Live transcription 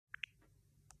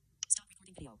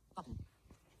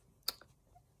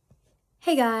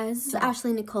Hey guys, this is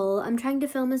Ashley Nicole. I'm trying to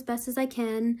film as best as I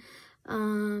can.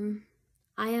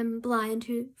 I am blind,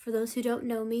 for those who don't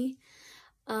know me.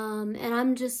 And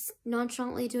I'm just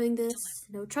nonchalantly doing this.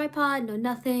 No tripod, no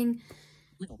nothing.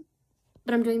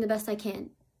 But I'm doing the best I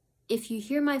can. If you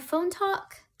hear my phone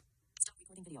talk,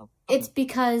 it's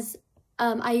because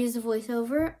I use a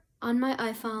voiceover on my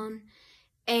iPhone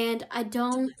and I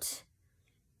didn't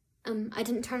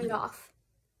turn it off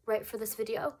right for this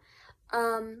video.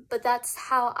 But that's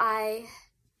how I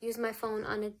use my phone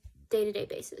on a day-to-day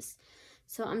basis.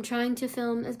 So I'm trying to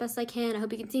film as best I can. I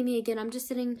hope you can see me again. I'm just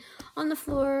sitting on the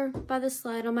floor by the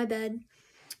slide on my bed,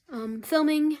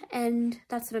 filming, and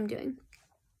that's what I'm doing.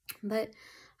 But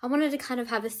I wanted to kind of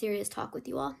have a serious talk with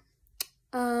you all.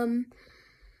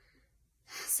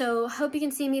 So I hope you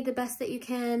can see me the best that you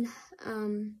can.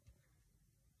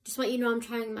 Just want you to know I'm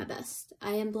trying my best.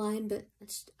 I am blind, but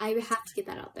I have to get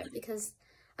that out there because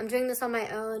I'm doing this on my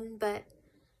own, but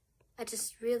I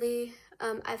just really,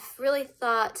 I've really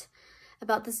thought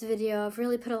about this video. I've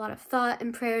really put a lot of thought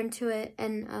and prayer into it,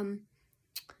 and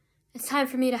it's time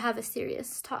for me to have a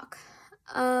serious talk.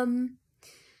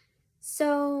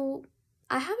 So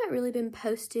I haven't really been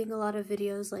posting a lot of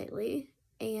videos lately,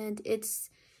 and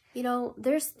it's, you know,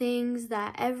 there's things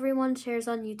that everyone shares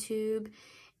on YouTube,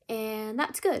 and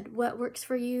that's good. What works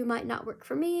for you might not work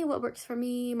for me. What works for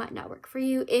me might not work for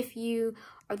you if you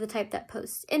are the type that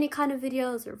posts any kind of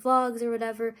videos or vlogs or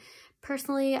whatever.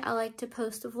 Personally, I like to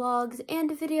post vlogs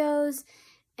and videos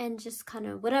and just kind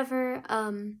of whatever.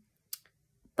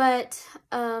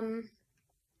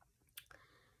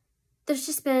 There's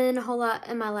just been a whole lot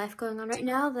in my life going on right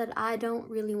now that I don't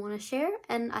really want to share,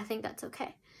 and I think that's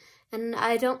okay. And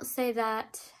I don't say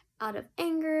that out of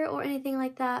anger or anything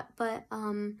like that, but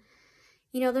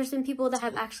you know, there's been people that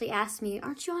have actually asked me,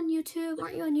 aren't you on YouTube?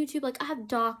 Aren't you on YouTube? Like, I have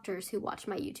doctors who watch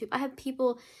my YouTube. I have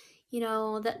people, you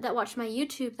know, that watch my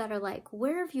YouTube that are like,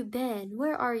 where have you been?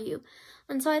 Where are you?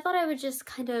 And so I thought I would just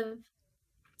kind of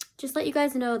just let you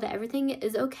guys know that everything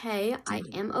is okay. I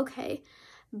am okay.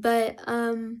 But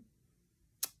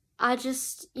I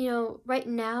just, you know, right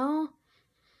now,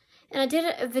 and I did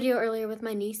a video earlier with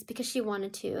my niece because she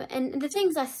wanted to, and the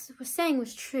things I was saying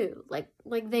was true, like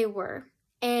they were.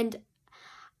 And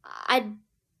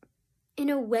in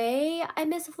a way, I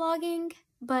miss vlogging,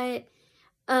 but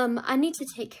I need to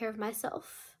take care of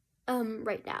myself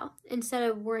right now instead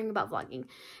of worrying about vlogging.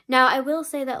 Now, I will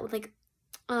say that, like,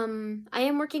 I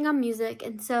am working on music,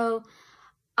 and so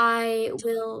I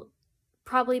will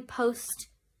probably post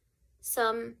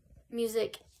some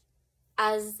music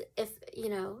as if, you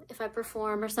know, if I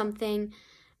perform or something.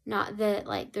 Not that,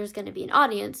 like, there's going to be an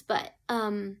audience, but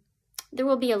there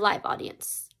will be a live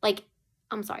audience. Like,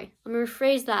 I'm sorry, let me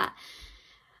rephrase that.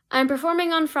 I'm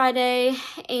performing on Friday,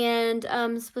 and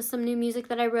with some new music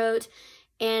that I wrote,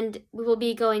 and we will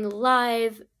be going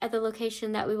live at the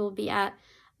location that we will be at,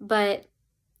 but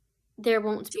there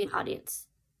won't be an audience.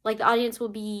 Like, the audience will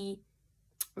be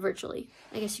virtually,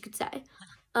 I guess you could say.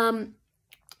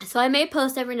 So I may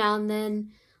post every now and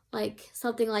then, like,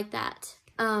 something like that.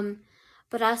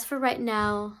 But as for right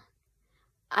now,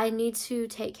 I need to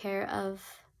take care of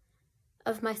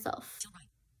myself.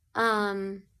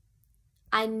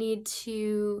 I need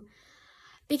to,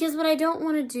 because what I don't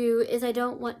want to do is I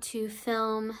don't want to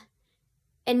film,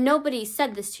 and nobody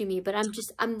said this to me, but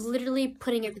I'm literally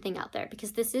putting everything out there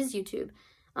because this is YouTube.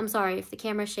 I'm sorry if the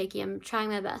camera's shaky. I'm trying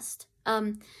my best.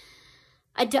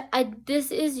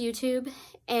 This is YouTube,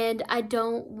 and I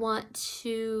don't want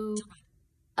to,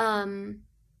 I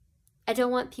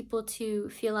don't want people to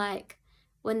feel like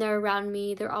when they're around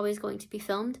me, they're always going to be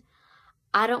filmed.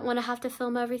 I don't want to have to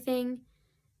film everything.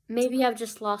 Maybe I've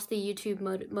just lost the YouTube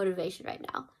motivation right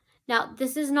now. Now,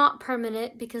 this is not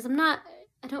permanent because I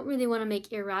don't really want to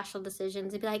make irrational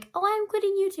decisions and be like, oh, I'm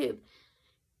quitting YouTube.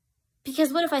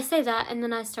 Because what if I say that and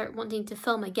then I start wanting to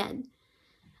film again?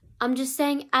 I'm just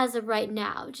saying as of right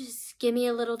now, just give me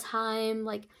a little time.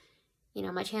 Like, you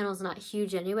know, my channel's not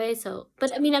huge anyway, so,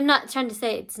 but I mean, I'm not trying to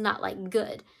say it's not, like,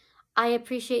 good. I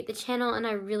appreciate the channel, and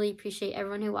I really appreciate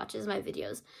everyone who watches my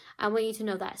videos. I want you to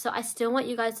know that. So I still want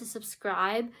you guys to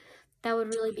subscribe. That would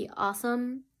really be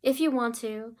awesome if you want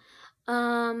to.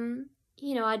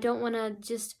 You know, I don't want to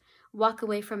just walk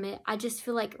away from it. I just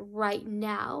feel like right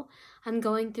now I'm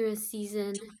going through a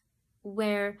season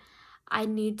where I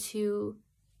need to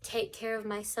take care of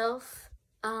myself.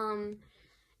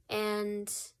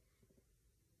 And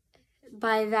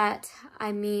by that,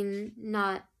 I mean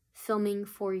not filming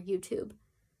for YouTube.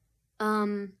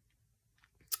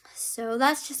 So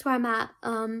that's just where I'm at.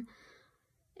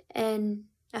 And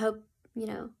I hope, you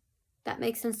know, that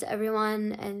makes sense to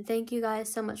everyone. And thank you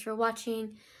guys so much for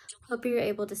watching. Hope you're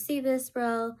able to see this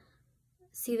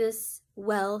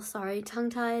well, sorry,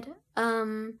 tongue-tied.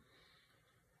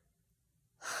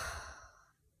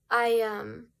 I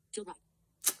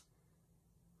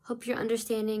hope you're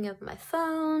understanding of my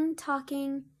phone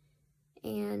talking,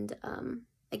 and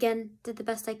again, did the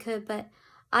best I could, but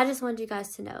I just wanted you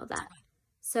guys to know that.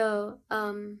 So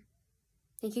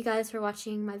thank you guys for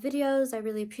watching my videos. I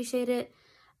really appreciate it.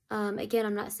 Again,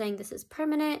 I'm not saying this is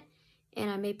permanent, and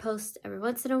I may post every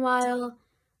once in a while,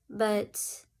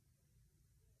 but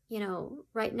you know,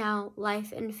 right now,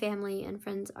 life and family and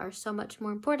friends are so much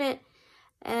more important.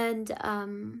 And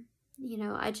you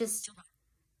know, I'm just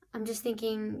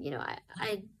thinking, you know,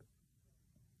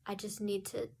 I just need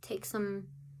to take some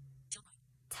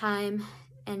time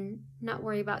and not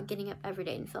worry about getting up every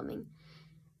day and filming.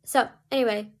 So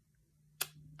anyway,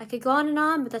 I could go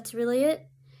on, but that's really it.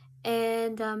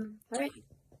 And all right,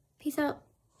 peace out.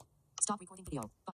 Stop recording video.